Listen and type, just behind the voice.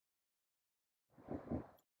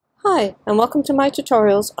Hi, and welcome to my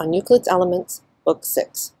tutorials on Euclid's Elements, Book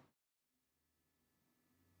 6.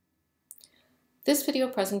 This video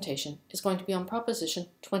presentation is going to be on Proposition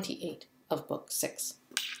 28 of Book 6.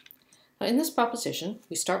 Now, in this proposition,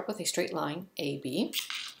 we start with a straight line, AB,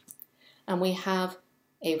 and we have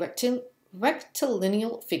a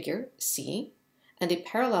rectilineal figure, C, and a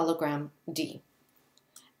parallelogram, D.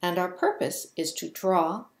 And our purpose is to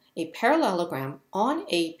draw a parallelogram on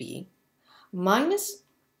AB minus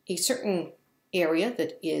a certain area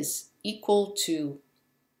that is equal to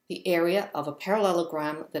the area of a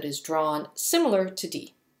parallelogram that is drawn similar to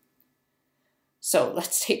D. So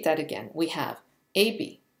let's take that again. We have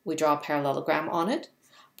AB. We draw a parallelogram on it.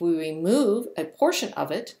 We remove a portion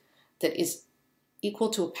of it that is equal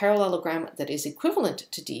to a parallelogram that is equivalent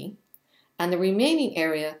to D, and the remaining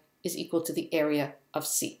area is equal to the area of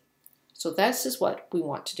C. So this is what we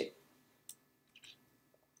want to do.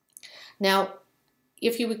 Now,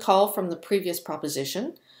 if you recall from the previous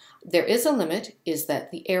proposition, there is a limit, is that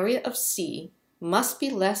the area of C must be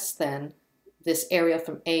less than this area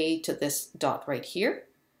from A to this dot right here,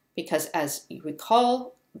 because as you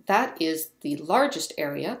recall, that is the largest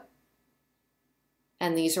area,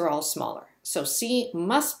 and these are all smaller. So C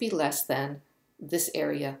must be less than this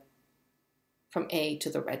area from A to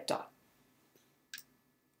the red dot.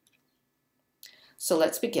 So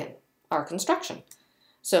let's begin our construction.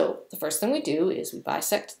 So the first thing we do is we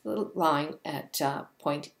bisect the line at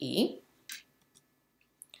point E,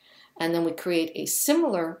 and then we create a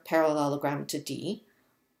similar parallelogram to D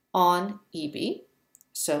on EB.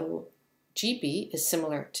 So GB is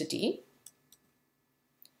similar to D.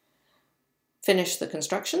 Finish the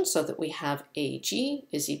construction so that we have AG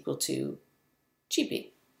is equal to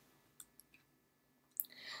GB.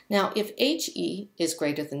 Now, if HE is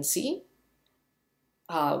greater than C,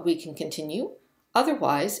 we can continue.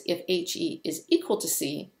 Otherwise, if HE is equal to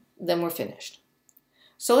C, then we're finished.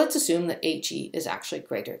 So let's assume that HE is actually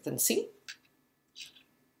greater than C.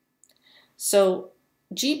 So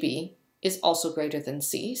GB is also greater than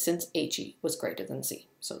C since HE was greater than C.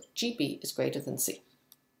 So GB is greater than C.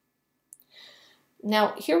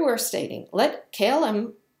 Now here we're stating, let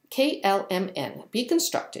KLMN be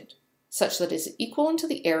constructed such that it is equal to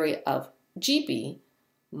the area of GB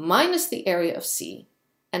minus the area of C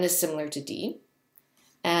and is similar to D.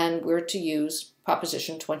 And we're to use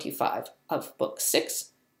Proposition 25 of Book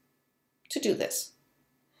 6 to do this.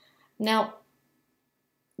 Now,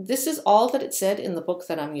 this is all that it said in the book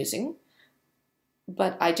that I'm using,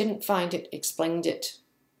 but I didn't find it explained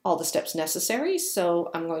all the steps necessary,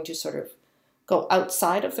 so I'm going to sort of go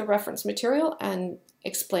outside of the reference material and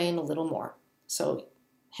explain a little more. So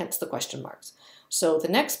hence the question marks. So the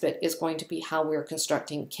next bit is going to be how we're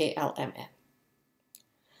constructing KLMN.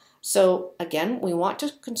 So again, we want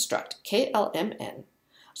to construct KLMN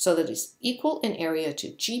so that it's equal in area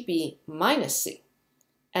to GB minus C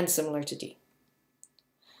and similar to D.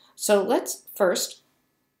 So let's first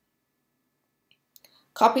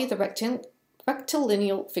copy the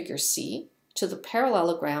rectilineal figure C to the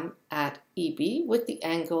parallelogram at EB with the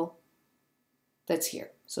angle that's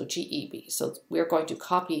here, so GEB. So we're going to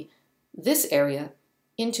copy this area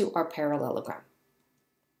into our parallelogram.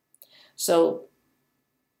 So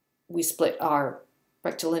we split our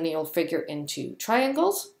rectilineal figure into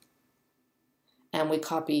triangles, and we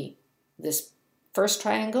copy this first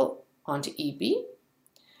triangle onto EB,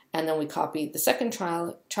 and then we copy the second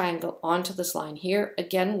triangle onto this line here,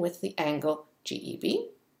 again with the angle GEB.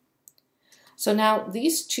 So now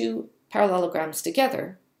these two parallelograms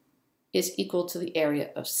together is equal to the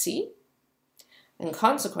area of C, and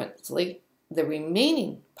consequently the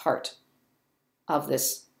remaining part of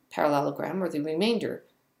this parallelogram, or the remainder,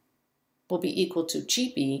 will be equal to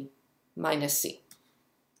GB minus C.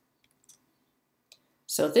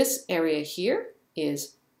 So this area here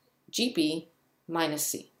is GB minus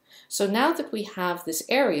C. So now that we have this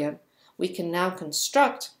area, we can now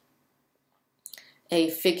construct a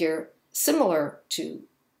figure similar to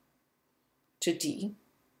D.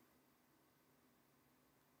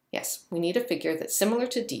 Yes, we need a figure that's similar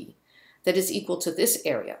to D that is equal to this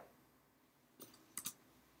area.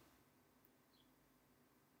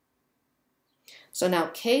 So now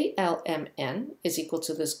KLMN is equal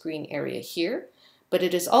to this green area here, but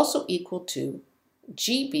it is also equal to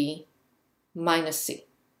GB minus C.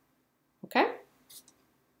 Okay?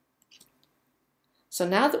 So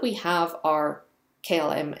now that we have our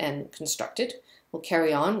KLMN constructed, we'll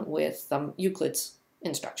carry on with Euclid's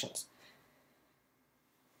instructions.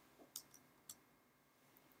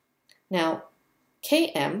 Now,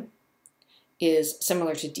 KM is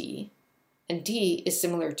similar to D, and D is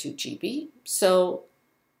similar to GB, so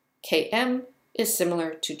KM is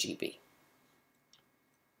similar to GB.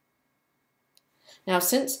 Now,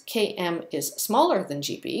 since KM is smaller than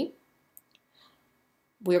GB,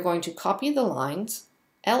 we're going to copy the lines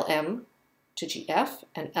LM to GF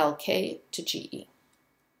and LK to GE.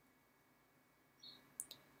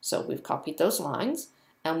 So we've copied those lines,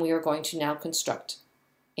 and we are going to now construct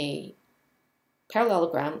a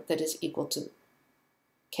parallelogram that is equal to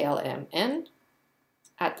KLMN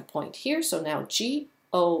at the point here. So now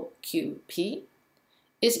GOQP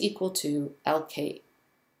is equal to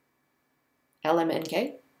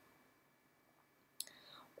LMNK,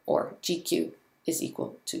 or GQ is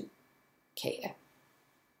equal to KM.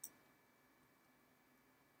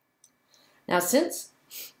 Now, since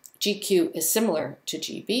GQ is similar to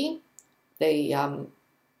GB, the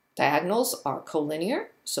diagonals are collinear,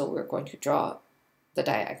 so we're going to draw the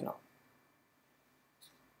diagonal.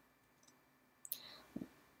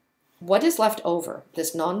 What is left over,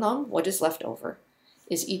 this non-nom, what is left over,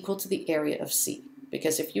 is equal to the area of C,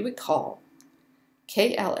 because if you recall,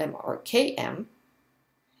 KLM or KM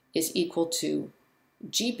is equal to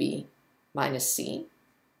GB minus C,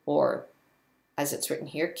 or as it's written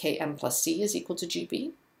here, KM plus C is equal to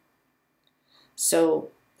GB. So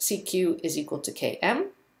CQ is equal to KM.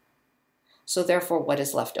 So therefore, what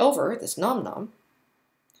is left over, this nom-nom,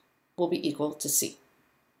 will be equal to C.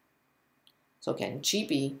 So again,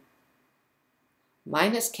 GB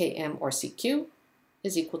minus KM or CQ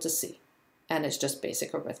is equal to C, and it's just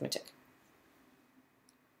basic arithmetic.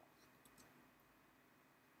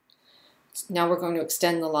 Now we're going to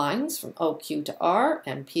extend the lines from OQ to R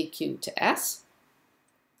and PQ to S.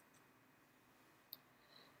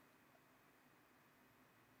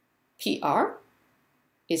 PR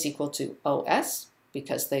is equal to OS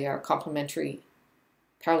because they are complementary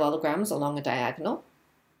parallelograms along a diagonal.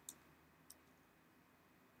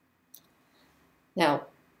 Now,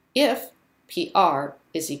 if PR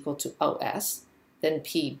is equal to OS, then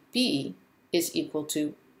PB is equal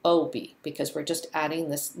to OB because we're just adding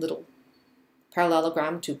this little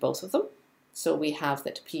parallelogram to both of them. So we have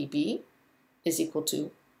that PB is equal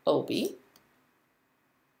to OB.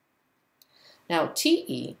 Now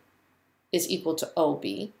TE is equal to OB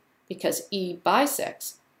because E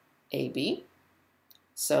bisects AB.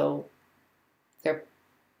 So they're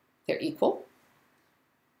equal.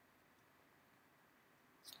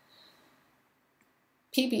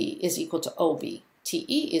 PB is equal to OB.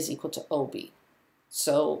 TE is equal to OB.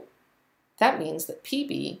 So that means that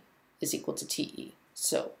PB is equal to TE.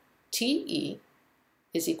 So TE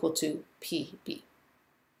is equal to PB.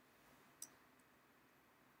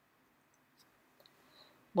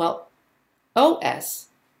 Well, OS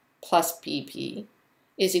plus PP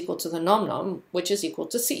is equal to the nom-nom, which is equal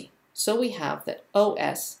to C. So we have that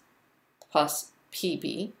OS plus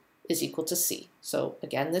PB is equal to C. So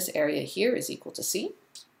again, this area here is equal to C.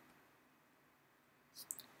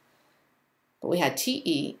 But we had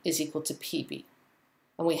TE is equal to PB.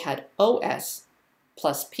 And we had OS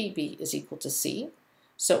plus PB is equal to C.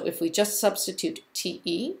 So if we just substitute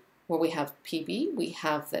TE where we have PB, we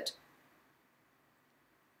have that,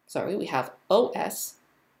 we have OS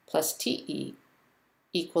plus TE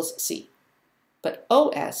equals C. But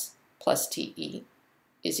OS plus TE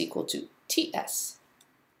is equal to TS.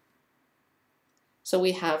 So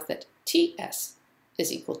we have that TS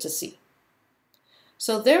is equal to C.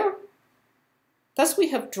 So thus we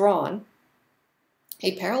have drawn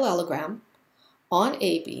a parallelogram on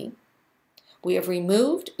AB. We have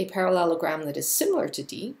removed a parallelogram that is similar to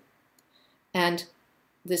D, and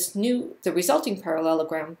the resulting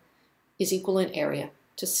parallelogram is equal in area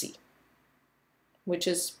to C, which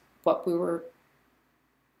is what we were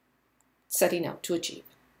setting out to achieve.